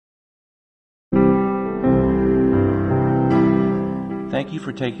Thank you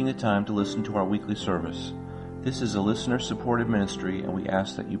for taking the time to listen to our weekly service. This is a listener-supported ministry, and we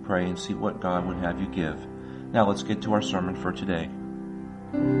ask that you pray and see what God would have you give. Now let's get to our sermon for today.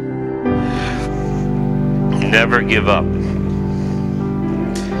 Never give up.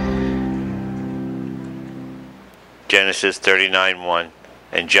 Genesis 39:1.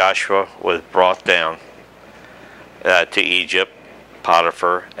 And Joshua was brought down to Egypt.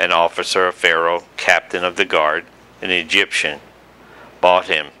 Potiphar, an officer of Pharaoh, captain of the guard, an Egyptian, bought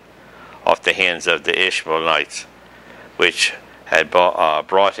him off the hands of the Ishmaelites, which had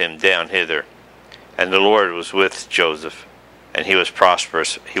brought him down hither. And the Lord was with Joseph, and he was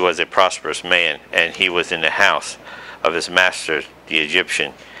prosperous. He was a prosperous man, and he was in the house of his master, the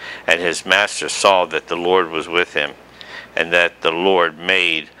Egyptian. And his master saw that the Lord was with him, and that the Lord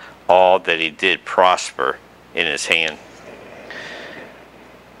made all that he did prosper in his hand.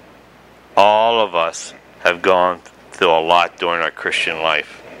 All of us have gone through a lot during our Christian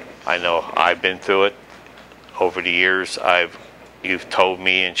life. I know I've been through it over the years. You've told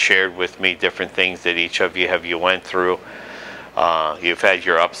me and shared with me different things that each of you went through. You've had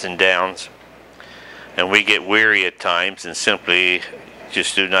your ups and downs, and we get weary at times and simply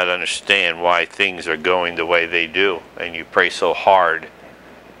just do not understand why things are going the way they do. And you pray so hard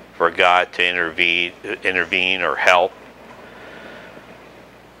for God to intervene or help.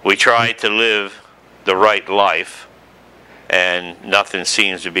 We try to live the right life, and nothing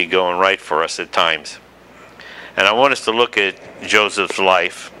seems to be going right for us at times. And I want us to look at Joseph's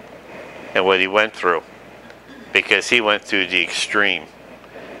life and what he went through, because he went through the extreme.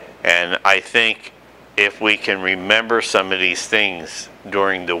 And I think if we can remember some of these things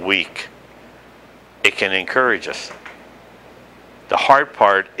during the week, it can encourage us. The hard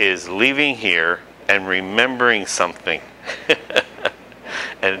part is leaving here and remembering something.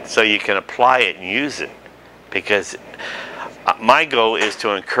 And so you can apply it and use it. Because my goal is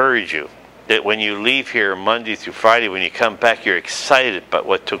to encourage you that when you leave here Monday through Friday, when you come back, you're excited about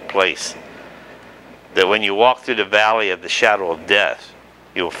what took place. That when you walk through the valley of the shadow of death,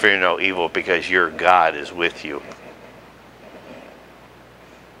 you will fear no evil, because your God is with you.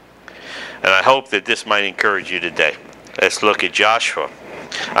 And I hope that this might encourage you today. Let's look at Joseph.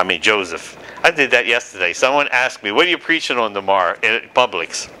 I did that yesterday. Someone asked me, what are you preaching on tomorrow at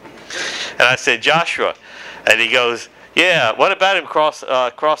Publix? And I said, Joshua. And he goes, yeah, what about him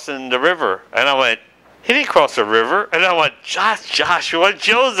crossing the river? And I went, he didn't cross the river. And I went, Joshua,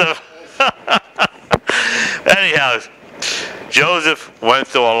 Joseph. Anyhow, Joseph went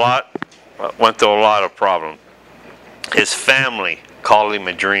through a lot of problems. His family called him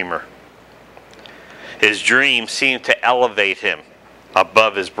a dreamer. His dream seemed to elevate him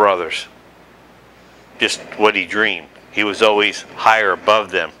above his brothers. Just what he dreamed. He was always higher above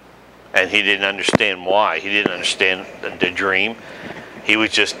them, and he didn't understand why. He didn't understand the dream. He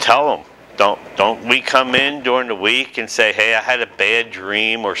would just tell them, don't we come in during the week and say, hey, I had a bad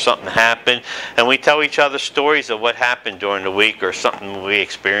dream or something happened, and we tell each other stories of what happened during the week or something we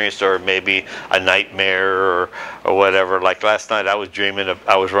experienced, or maybe a nightmare or whatever. Like last night I was dreaming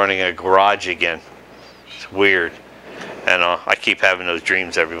I was running a garage again. It's weird. And I keep having those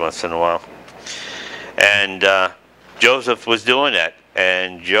dreams every once in a while. And Joseph was doing that.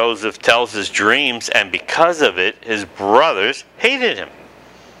 And Joseph tells his dreams, and because of it, his brothers hated him.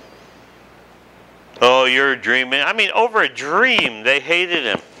 Oh, you're dreaming. I mean, over a dream, they hated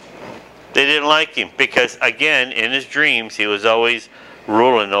him. They didn't like him because, again, in his dreams, he was always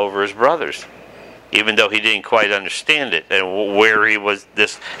ruling over his brothers, even though he didn't quite understand it. And where he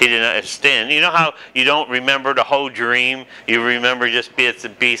didn't understand. You know how you don't remember the whole dream? You remember just bits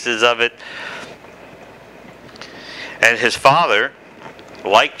and pieces of it. And his father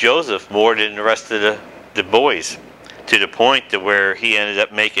liked Joseph more than the rest of the boys, to the point to where he ended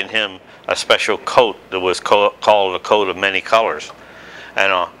up making him a special coat that was called a coat of many colors.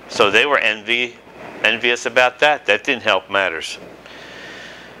 And so they were envious about that. That didn't help matters.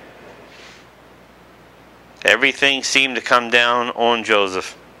 Everything seemed to come down on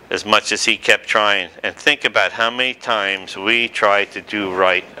Joseph as much as he kept trying. And think about how many times we try to do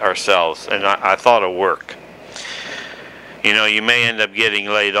right ourselves. And I thought of work. You know, you may end up getting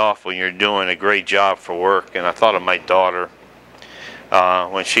laid off when you're doing a great job for work. And I thought of my daughter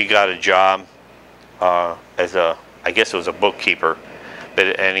when she got a job as I guess it was a bookkeeper.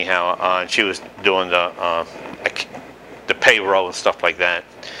 But anyhow, and she was doing the payroll and stuff like that.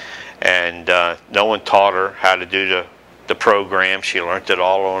 And no one taught her how to do the program. She learned it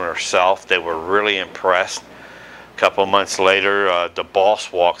all on herself. They were really impressed. A couple of months later, the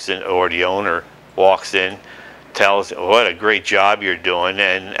boss walks in, or the owner walks in tells what a great job you're doing.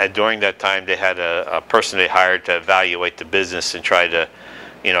 And during that time, they had a person they hired to evaluate the business and try to,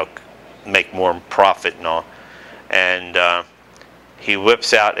 make more profit and all. And he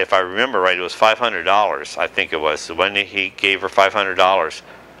whips out, if I remember right, it was $500. I think it was. So when he gave her $500,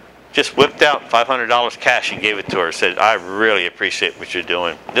 just whipped out $500 cash and gave it to her. Said, "I really appreciate what you're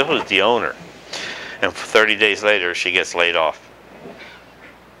doing." This was the owner. And 30 days later, she gets laid off.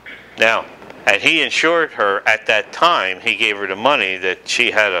 Now, and he insured her at that time. He gave her the money that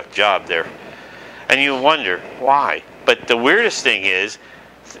she had a job there. And you wonder why. But the weirdest thing is,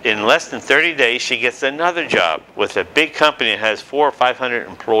 in less than 30 days, she gets another job with a big company that has 400 or 500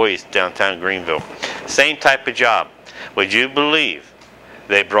 employees downtown Greenville. Same type of job. Would you believe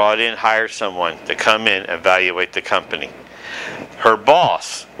they hired someone to come in and evaluate the company? Her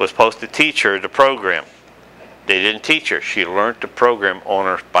boss was supposed to teach her the program. They didn't teach her. She learned the program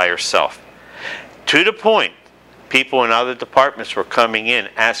by herself. To the point, people in other departments were coming in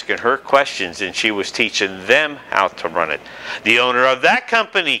asking her questions, and she was teaching them how to run it. The owner of that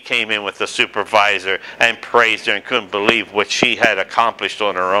company came in with the supervisor and praised her and couldn't believe what she had accomplished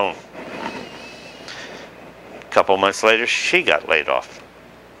on her own. A couple months later, she got laid off.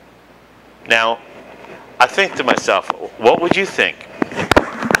 Now, I think to myself, what would you think?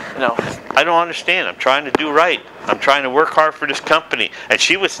 I don't understand. I'm trying to do right. I'm trying to work hard for this company. And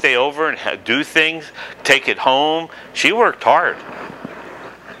she would stay over and do things, take it home. She worked hard.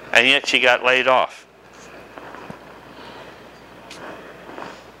 And yet she got laid off.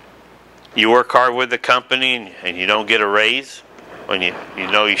 You work hard with the company and you don't get a raise when you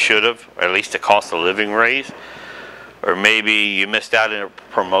know you should have, or at least a cost of living raise. Or maybe you missed out on a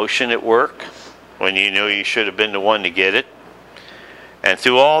promotion at work when you knew you should have been the one to get it. And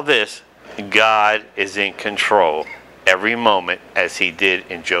through all this, God is in control every moment, as he did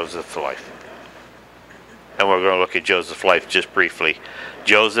in Joseph's life. And we're going to look at Joseph's life just briefly.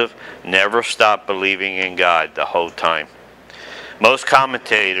 Joseph never stopped believing in God the whole time. Most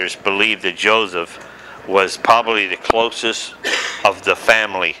commentators believe that Joseph was probably the closest of the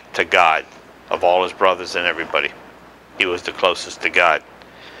family to God, of all his brothers and everybody. He was the closest to God.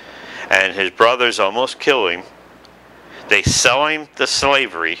 And his brothers almost kill him. They sell him to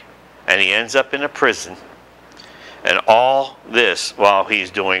slavery, and he ends up in a prison. And all this while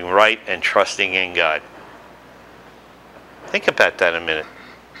he's doing right and trusting in God. Think about that a minute.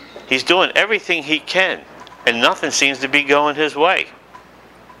 He's doing everything he can, and nothing seems to be going his way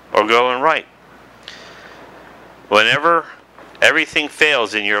or going right. Whenever everything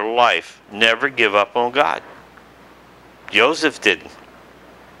fails in your life, never give up on God. Joseph didn't.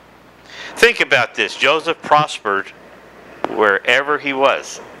 Think about this. Joseph prospered wherever he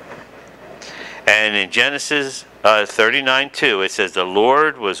was. And in Genesis 39:2, it says, "The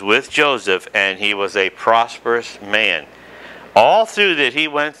Lord was with Joseph, and he was a prosperous man." All through that he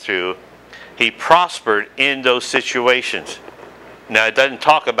went through, he prospered in those situations. Now, it doesn't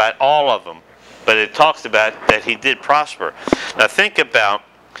talk about all of them, but it talks about that he did prosper. Now, think about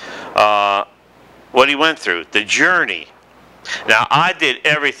what he went through, the journey. Now, I did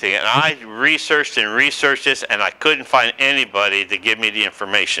everything, and I researched this, and I couldn't find anybody to give me the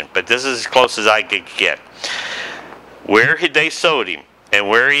information. But this is as close as I could get. Where they sold him and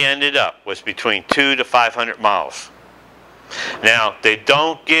where he ended up was between 200 to 500 miles. Now, they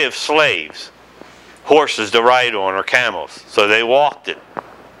don't give slaves horses to ride on or camels, so they walked it.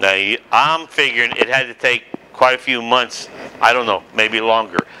 Now, I'm figuring it had to take quite a few months, I don't know, maybe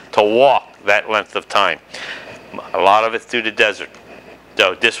longer, to walk that length of time. A lot of it through the desert.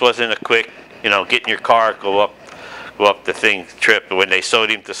 So this wasn't a quick, get in your car, go up the thing trip. When they sold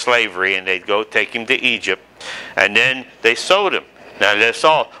him to slavery, and they'd go take him to Egypt, and then they sold him. Now that's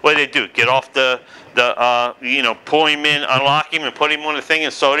all. What did they do? Get off pull him in, unlock him, and put him on the thing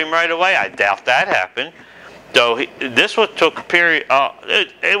and sold him right away? I doubt that happened. So took a period.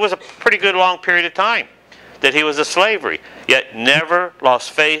 It was a pretty good long period of time that he was a slavery, yet never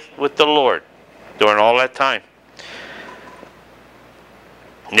lost faith with the Lord during all that time.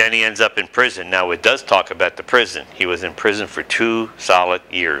 And then he ends up in prison. Now, it does talk about the prison. He was in prison for 2 solid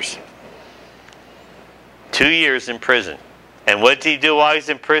years. 2 years in prison. And what did he do while he was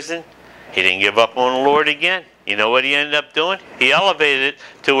in prison? He didn't give up on the Lord again. You know what he ended up doing? He elevated it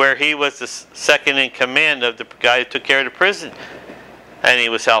to where he was the second in command of the guy who took care of the prison. And he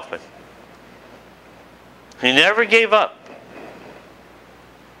was helping. He never gave up.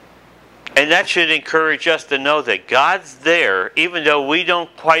 And that should encourage us to know that God's there, even though we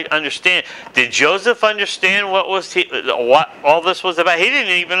don't quite understand. Did Joseph understand what all this was about? He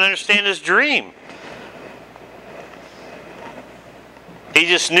didn't even understand his dream. He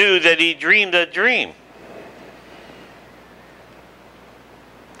just knew that he dreamed a dream.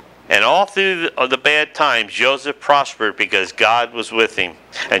 And all through the bad times, Joseph prospered because God was with him.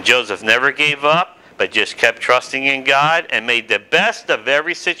 And Joseph never gave up, but just kept trusting in God and made the best of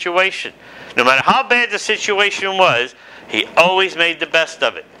every situation. No matter how bad the situation was, he always made the best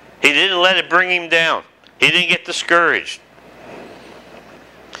of it. He didn't let it bring him down. He didn't get discouraged.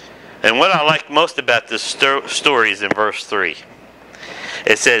 And what I like most about this story is in verse 3.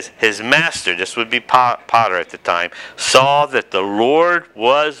 It says, his master, this would be Potter at the time, saw that the Lord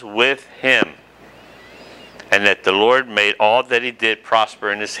was with him, and that the Lord made all that he did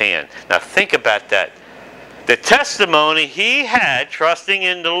prosper in his hand. Now think about that. The testimony he had trusting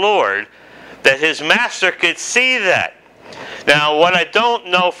in the Lord, that his master could see that. Now what I don't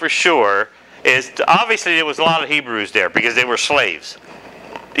know for sure is, obviously there was a lot of Hebrews there because they were slaves,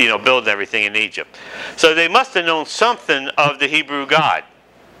 building everything in Egypt. So they must have known something of the Hebrew God.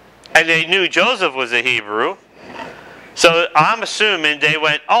 And they knew Joseph was a Hebrew. So I'm assuming they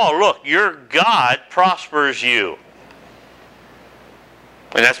went, oh, look, your God prospers you.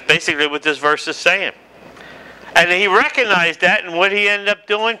 And that's basically what this verse is saying. And he recognized that, and what he ended up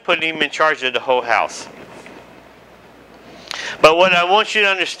doing, putting him in charge of the whole house. But what I want you to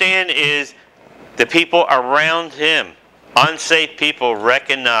understand is the people around him, unsaved people,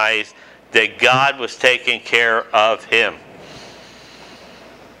 recognized that God was taking care of him.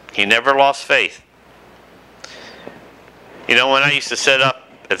 He never lost faith. When I used to set up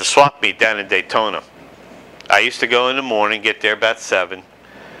at the swap meet down in Daytona, I used to go in the morning, get there about 7,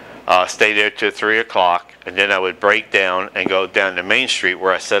 stay there till 3 o'clock, and then I would break down and go down to Main Street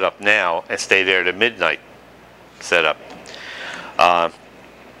where I set up now and stay there to midnight set up.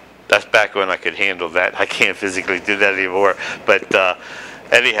 That's back when I could handle that. I can't physically do that anymore. But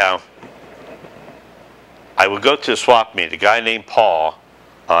anyhow, I would go to a swap meet. A guy named Paul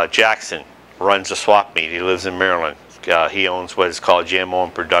Jackson runs a swap meet. He lives in Maryland. He owns what is called Jam On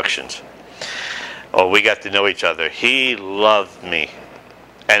Productions. Oh, we got to know each other. He loved me.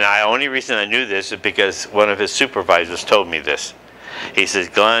 And the only reason I knew this is because one of his supervisors told me this. He says,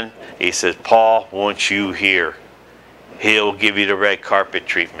 Glenn, he says, Paul wants you here. He'll give you the red carpet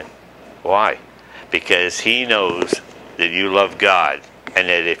treatment. Why? Because he knows that you love God, and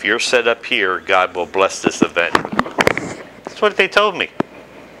that if you're set up here, God will bless this event. That's what they told me.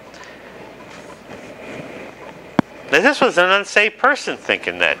 Now this was an unsaved person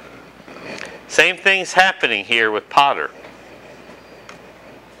thinking that. Same thing's happening here with Potter.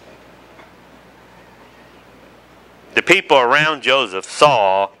 The people around Joseph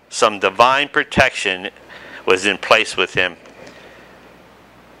saw some divine protection was in place with him.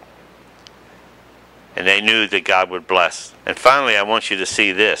 And they knew that God would bless. And finally, I want you to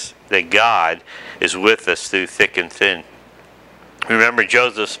see this, that God is with us through thick and thin. Remember,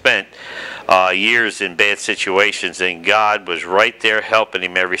 Joseph spent years in bad situations, and God was right there helping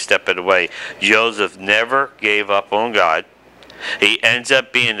him every step of the way. Joseph never gave up on God. He ends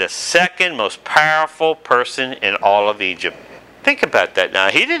up being the second most powerful person in all of Egypt. Think about that now.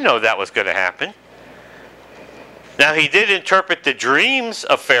 He didn't know that was going to happen. Now, he did interpret the dreams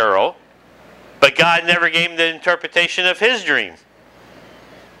of Pharaoh, but God never gave him the interpretation of his dream.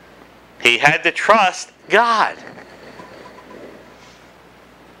 He had to trust God.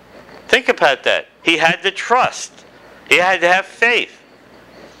 Think about that. He had to trust. He had to have faith.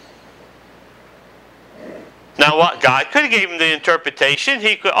 Now, what? God could have given him the interpretation.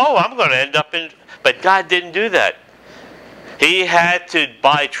 He could, I'm going to end up in... But God didn't do that. He had to,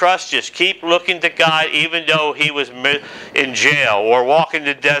 by trust, just keep looking to God, even though he was in jail or walking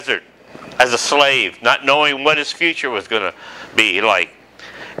the desert as a slave, not knowing what his future was going to be like.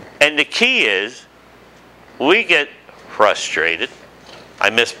 And the key is, we get frustrated. I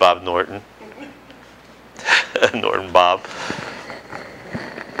miss Bob Norton. Norton Bob.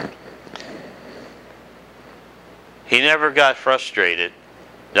 He never got frustrated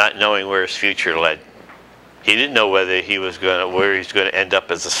not knowing where his future led. He didn't know where he was going to end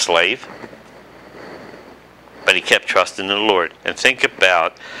up as a slave. But he kept trusting in the Lord. And think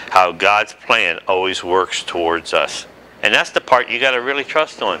about how God's plan always works towards us. And that's the part you got to really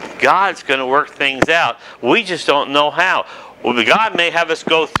trust on. God's going to work things out. We just don't know how. Well, God may have us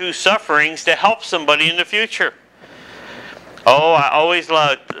go through sufferings to help somebody in the future. Oh, I always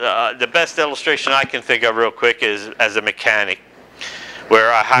love, the best illustration I can think of real quick is as a mechanic,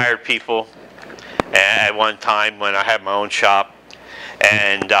 where I hired people at one time when I had my own shop,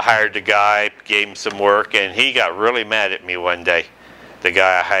 and I hired the guy, gave him some work, and he got really mad at me one day. The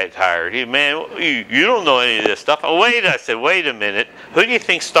guy I had hired, man, you don't know any of this stuff. Oh, I said, wait a minute. Who do you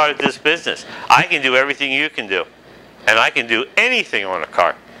think started this business? I can do everything you can do, and I can do anything on a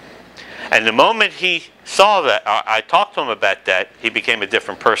car. And the moment he saw that, I talked to him about that, he became a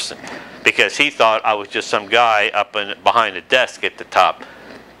different person. Because he thought I was just some guy up behind the desk at the top.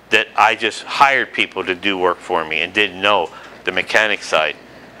 That I just hired people to do work for me and didn't know the mechanic side.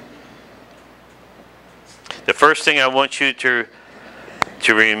 The first thing I want you to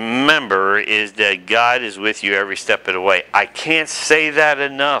remember is that God is with you every step of the way. I can't say that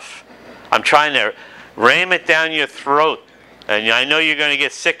enough. I'm trying to ram it down your throat. And I know you're going to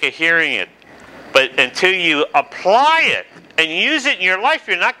get sick of hearing it. But until you apply it and use it in your life,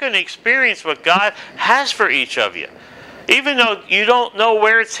 you're not going to experience what God has for each of you. Even though you don't know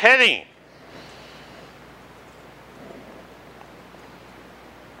where it's heading.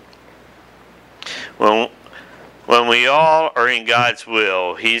 When we all are in God's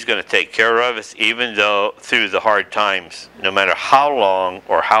will, He's going to take care of us even though through the hard times, no matter how long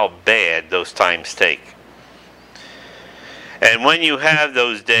or how bad those times take. And when you have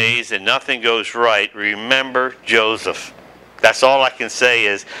those days and nothing goes right, remember Joseph. That's all I can say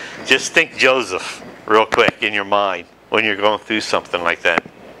is just think Joseph real quick in your mind when you're going through something like that.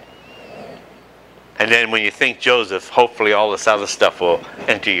 And then when you think Joseph, hopefully all this other stuff will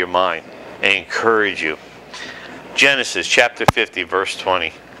enter your mind and encourage you. Genesis chapter 50, verse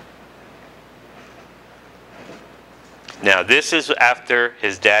 20. Now this is after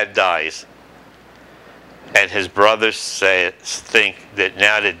his dad dies. And his brothers think that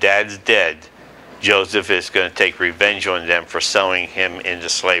now that dad's dead, Joseph is going to take revenge on them for selling him into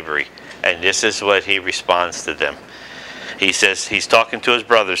slavery. And this is what he responds to them. He says, he's talking to his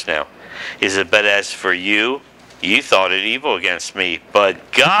brothers now. He says, but as for you, you thought it evil against me,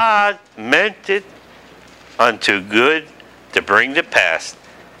 but God meant it unto good to bring to pass.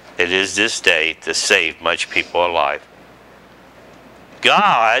 It is this day to save much people alive.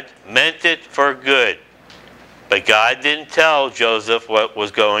 God meant it for good. But God didn't tell Joseph what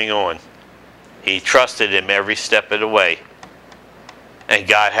was going on. He trusted him every step of the way. And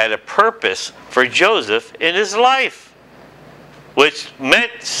God had a purpose for Joseph in his life, which meant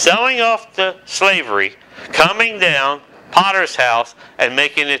selling off to slavery, coming down Potter's house, and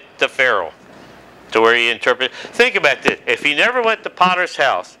making it to Pharaoh, to where he interpreted. Think about this. If he never went to Potter's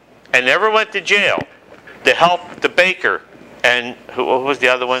house and never went to jail to help the baker, and who was the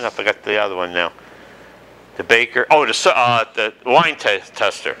other one? I forgot the other one now. The baker, the wine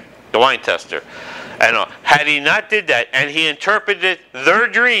tester, the wine tester. And had he not did that, and he interpreted their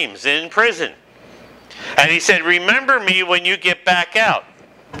dreams in prison, and he said, remember me when you get back out.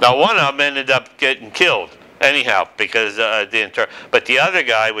 Now one of them ended up getting killed anyhow, because but the other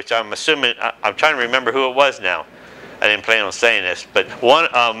guy, which I'm assuming, I'm trying to remember who it was now. I didn't plan on saying this, but one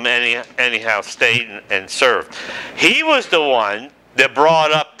of them anyhow stayed and served. He was the one that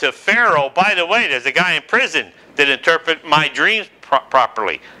brought up to Pharaoh, by the way, there's a guy in prison that interpret my dreams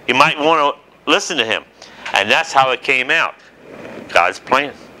properly. You might want to listen to him. And that's how it came out. God's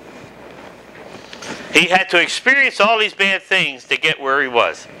plan. He had to experience all these bad things to get where he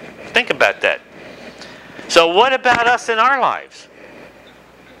was. Think about that. So what about us in our lives?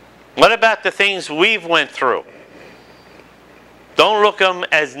 What about the things we've went through? Don't look at them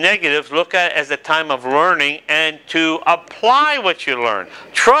as negatives. Look at it as a time of learning and to apply what you learn.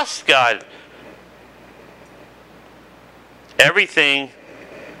 Trust God. Everything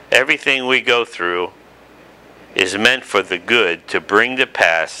we go through is meant for the good to bring to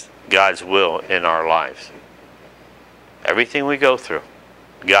pass God's will in our lives. Everything we go through,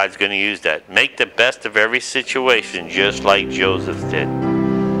 God's going to use that. Make the best of every situation just like Joseph did.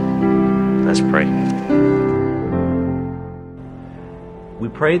 Let's pray. We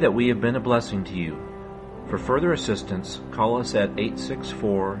pray that we have been a blessing to you. For further assistance, call us at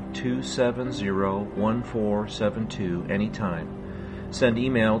 864-270-1472 anytime. Send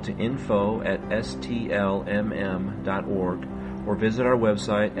email to info@stlmm.org or visit our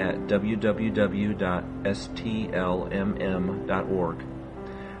website at www.stlmm.org.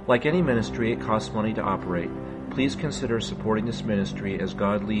 Like any ministry, it costs money to operate. Please consider supporting this ministry as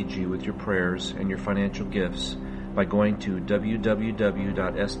God leads you with your prayers and your financial gifts by going to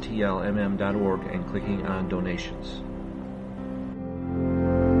www.stlmm.org and clicking on donations.